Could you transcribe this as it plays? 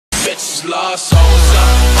This is lost souls,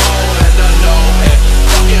 oh, and I know it.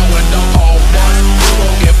 Fucking with the old ones, you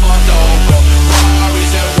gon' get fucked over.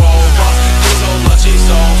 Ferraris and Rovers, these old lunchy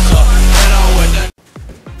souls, and I'm with that.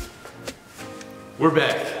 We're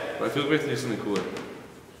back. I feel like we have to do something cooler.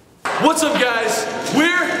 What's up, guys?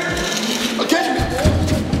 We're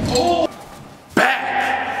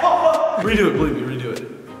back. Redo it, believe me, redo it.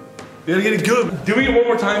 We gotta get it good. Doing it one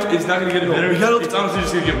more time is not gonna get it better. It's honestly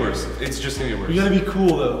just gonna get worse. It's just gonna get worse. We gotta be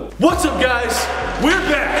cool though. What's up, guys? We're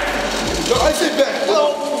back. No, I said back.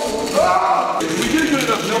 No. Ah! We did good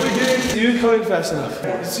enough. No, we didn't. You didn't come in fast enough.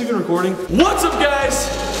 Is this even recording? What's up, guys?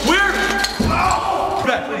 We're back. We're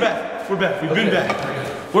back. We're back. We've been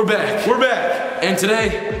back. We're back. We're back. And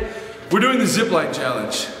today, we're doing the zipline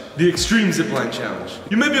challenge. The extreme zipline challenge.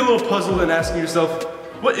 You may be a little puzzled and asking yourself,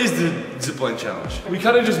 what is the zipline challenge? We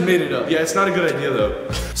kind of just made it up. Yeah, it's not a good idea though.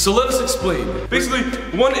 So let us explain. Basically,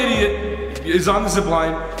 one idiot is on the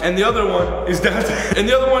zipline, and the other one is down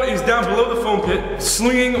below the foam pit,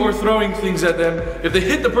 slinging or throwing things at them. If they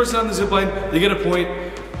hit the person on the zipline, they get a point,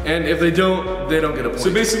 and if they don't get a point.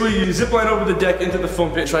 So basically, you zipline over the deck into the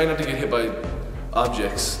foam pit, trying not to get hit by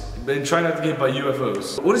objects. And try not to get hit by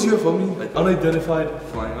UFOs. What does UFO mean? Like unidentified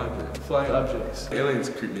flying objects. Flying objects. Aliens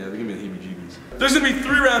creep me out. They give me the heebie-jeebies. There's gonna be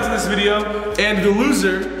 3 rounds in this video, and the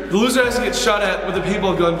loser has to get shot at with a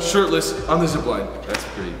paintball gun, shirtless, on the zipline. That's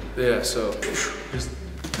great. Yeah, so just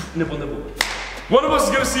nibble. One of us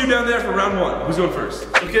is gonna see you down there for round 1. Who's going first?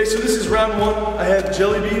 Okay, so this is round 1. I have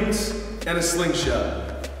jelly beans and a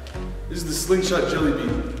slingshot. This is the slingshot jelly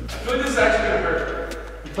bean. I feel like this is actually gonna hurt.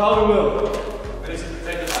 You probably will.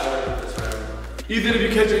 Ethan, if you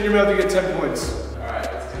catch it in your mouth, you get 10 points. Alright,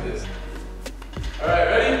 let's do this. Alright,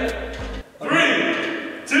 ready? 3,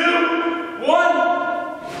 2, 1.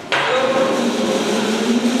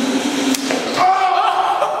 Oh!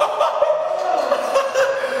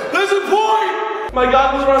 There's a point! My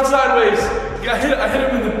goggles are on sideways. I hit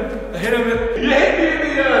him in the. You hit me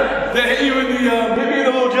in the. They hit you in the. Hit me in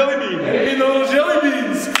the little jelly bean. Hit me in the little jelly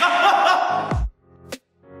beans.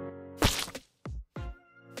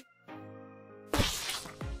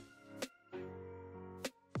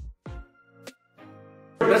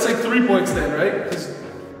 That's like 3 points then, right?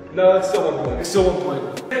 No, that's still 1 point. It's still 1 point.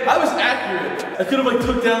 I was accurate. I could have like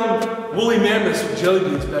took down woolly mammoths with jelly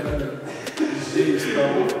beans back in the days,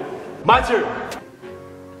 bro. My turn.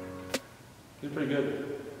 You're pretty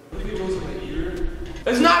good. What if it goes in my ear?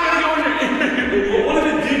 It's not gonna go in your ear! Well, what if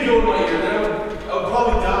it did go in my ear? Then I would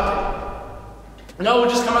probably die. No, it would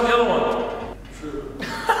just come out the other one. True.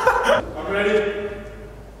 I'm ready.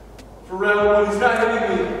 For round 1, he's not hitting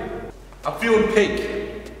me. I'm feeling pink.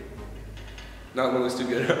 Not one of those too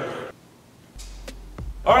good.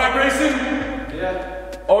 Alright, Grayson? Yeah.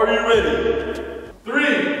 Are you ready?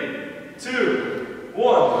 3, 2, 1.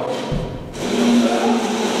 Oh!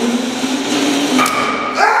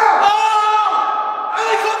 I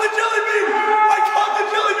caught the jelly bean! I caught the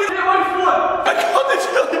jelly bean on my foot! I caught the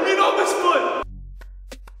jelly bean on this foot!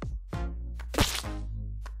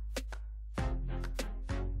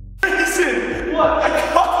 Grayson! What? I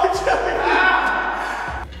caught the jelly bean!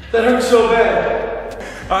 That hurts so bad.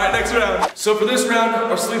 Alright, next round. So for this round,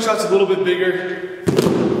 our slingshot's a little bit bigger.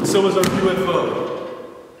 So is our UFO.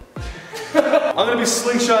 I'm gonna be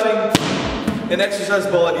slingshotting an exercise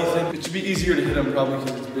ball at Ethan. It should be easier to hit him probably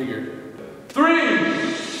because it's bigger.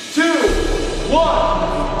 3, 2, 1.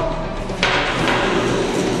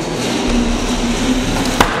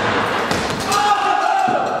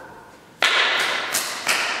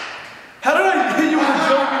 How did I hit you with a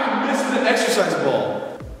jelly bean and miss the exercise ball?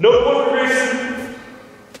 No point for Grayson.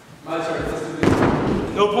 My turn, let's do this.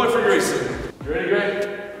 No point for Grayson. You ready, Gray?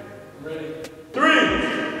 I'm ready. 3,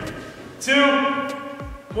 2,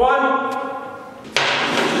 1.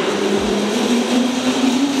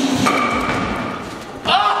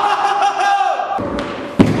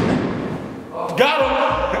 Oh! Got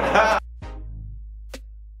him!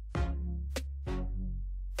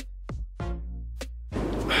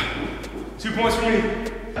 2 points for me.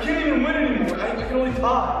 I can't even win anymore. I can only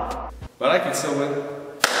tie. But I can still win.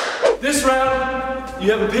 This round,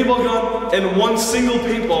 you have a paintball gun and 1 single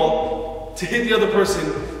paintball to hit the other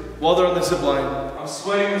person while they're on the zip line. I'm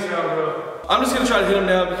sweating this round, bro. I'm just gonna try to hit him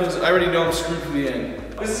now because I already know I'm screwed from the end.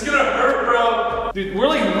 This is gonna hurt, bro. Dude, we're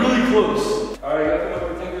like really close. Alright, you gotta come up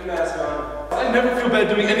and take your mask on. I never feel bad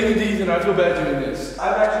doing anything to Ethan. I feel bad doing this.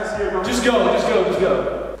 I'm actually scared. Just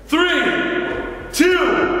go. 3,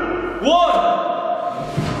 2, 1.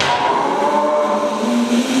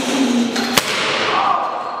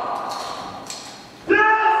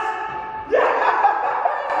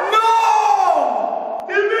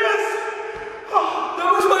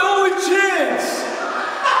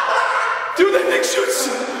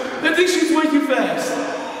 thing shoots way too fast.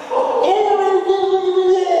 Oh,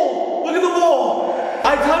 look at the wall.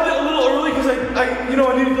 I timed it a little early because I needed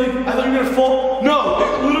I thought you were gonna fall. No,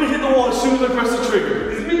 it literally hit the wall as soon as I pressed the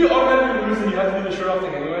trigger. Does it mean you automatically lose and you have to do the shirt off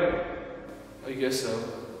thing anyway? I guess so.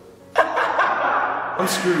 I'm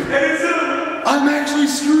screwed. I'm actually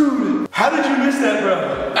screwed. How did you miss that,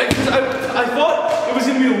 bro? I thought it was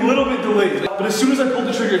gonna be a little bit delayed, but as soon as I pulled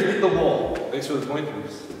the trigger, it hit the wall. Thanks for the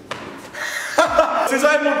pointers. Since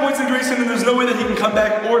I have more points than Grayson, then there's no way that he can come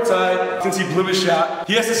back or tie since he blew his shot.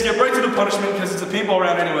 He has to skip right to the punishment because it's a paintball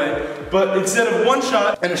round anyway. But instead of one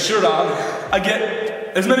shot and a shirt on, I get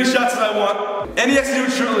as many shots as I want. And he has to do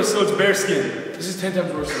it shirtless, so it's bare skin. This is 10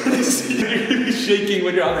 times worse than this. You're gonna be shaking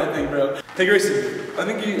when you're on that thing, bro. Hey Grayson, I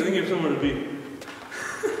think you have somewhere to be.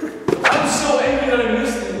 I'm so angry that I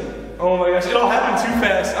missed it. Oh my gosh, it all happened too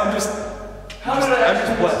fast. I'm just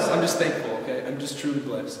blessed. I'm just thankful, okay? I'm just truly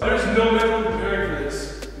blessed. There's no method preparing for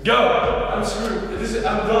this. Go! I'm screwed.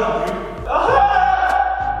 I'm done, dude.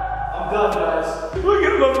 I'm done, guys. Look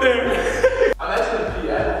at him up there. I'm actually gonna pee.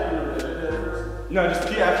 I have to pee first. No, just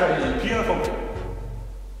pee after I hit you. Pee on the phone.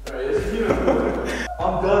 Alright, let's pee on the phone.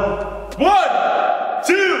 I'm done. 1,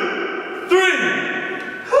 2, 3.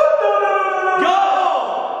 Go!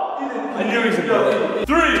 I knew he was gonna go.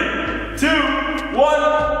 3, 2, 1,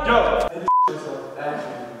 go!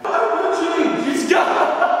 He's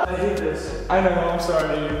gone! I hate this. I know, I'm sorry,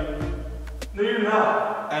 dude. No, you're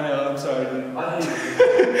not. I know, I'm sorry, dude. I hate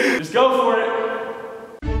it. Just go for it.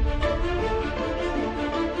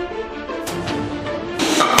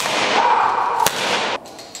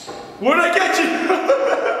 Where'd I get you?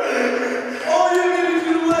 Oh, you didn't get me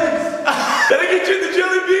through the legs. Did I get you in the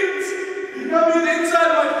jelly beans? You got me in the inside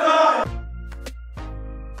of my thigh.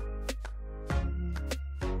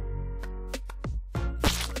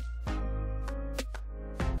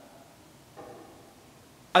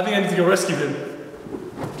 I think I need to go rescue him.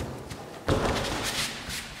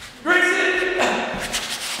 Grayson!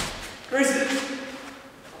 Grayson!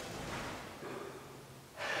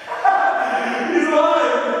 He's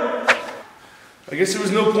alive! I guess there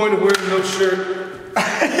was no point of wearing no shirt.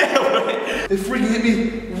 Yeah, right. It freaking hit me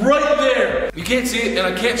right there. You can't see it and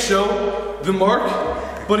I can't show the mark,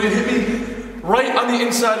 but it hit me right on the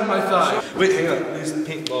inside of my thigh. Wait, hang on. There's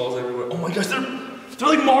paintballs everywhere. Oh my gosh, they're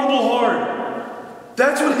like marble hard.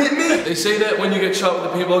 That's what hit me! They say that when you get shot with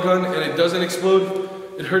a paintball gun and it doesn't explode,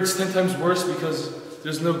 it hurts 10 times worse because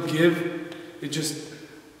there's no give. It just...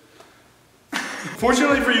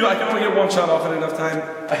 Fortunately for you, I can only get one shot off in enough time.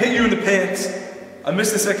 I hit you in the pants. I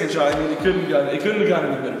missed the second shot. I mean, it couldn't have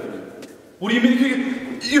gotten any better for you. What do you mean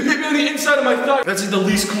you hit me on the inside of my thigh? That's the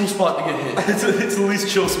least cool spot to get hit. It's the least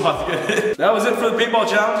chill spot to get hit. That was it for the paintball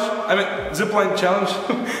challenge. I mean, zipline challenge.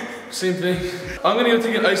 Same thing. I'm gonna go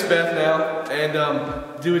take an ice bath now and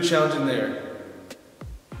do a challenge in there.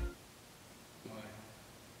 Why?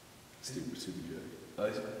 Stupid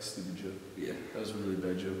joke. Stupid joke. Yeah, that was a really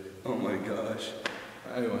bad joke. Oh my gosh.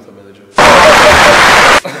 I don't even want to talk about that joke.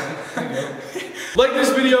 Like this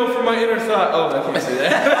video for my inner thought. Oh, I can't say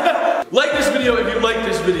that. Like this video if you like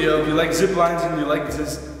this video. If you like zip lines and you like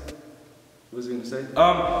this. What was I gonna say?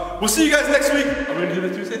 We'll see you guys next week. Are we gonna do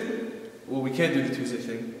the Tuesday thing? Well, we can't do the Tuesday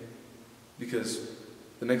thing. Because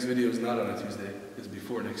the next video is not on a Tuesday, it's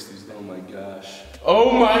before next Tuesday. Oh my gosh.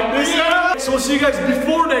 Oh my goodness! So we'll see you guys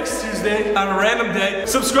before next Tuesday on a random day.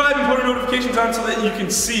 Subscribe and put our notifications on so that you can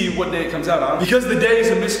see what day it comes out on. Because the day is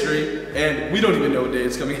a mystery, and we don't even know what day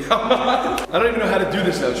it's coming out on. I don't even know how to do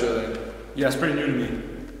this outro then. Yeah, it's pretty new to me.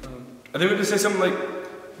 I think we have to say something like,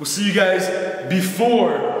 we'll see you guys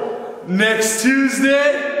before next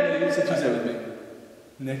Tuesday. Yeah, you can say Tuesday with me.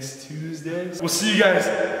 Next Tuesday? We'll see you guys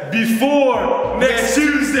before next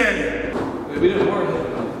Tuesday! Wait, we didn't warn him.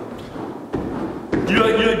 You're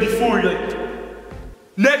like before, you're like,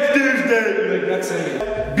 next Tuesday! You're like not saying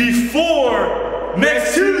it. Before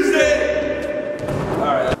next Tuesday!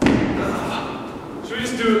 Alright. Should we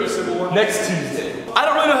just do a simple one? Next Tuesday. I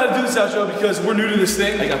don't really know how to do this outro because we're new to this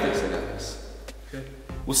thing. I got this. Okay.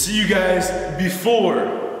 We'll see you guys before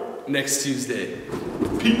next Tuesday.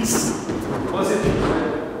 Peace. What's it?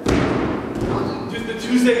 Dude, the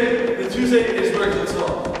Tuesday is where it gets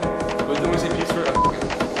off. But don't we say peace first?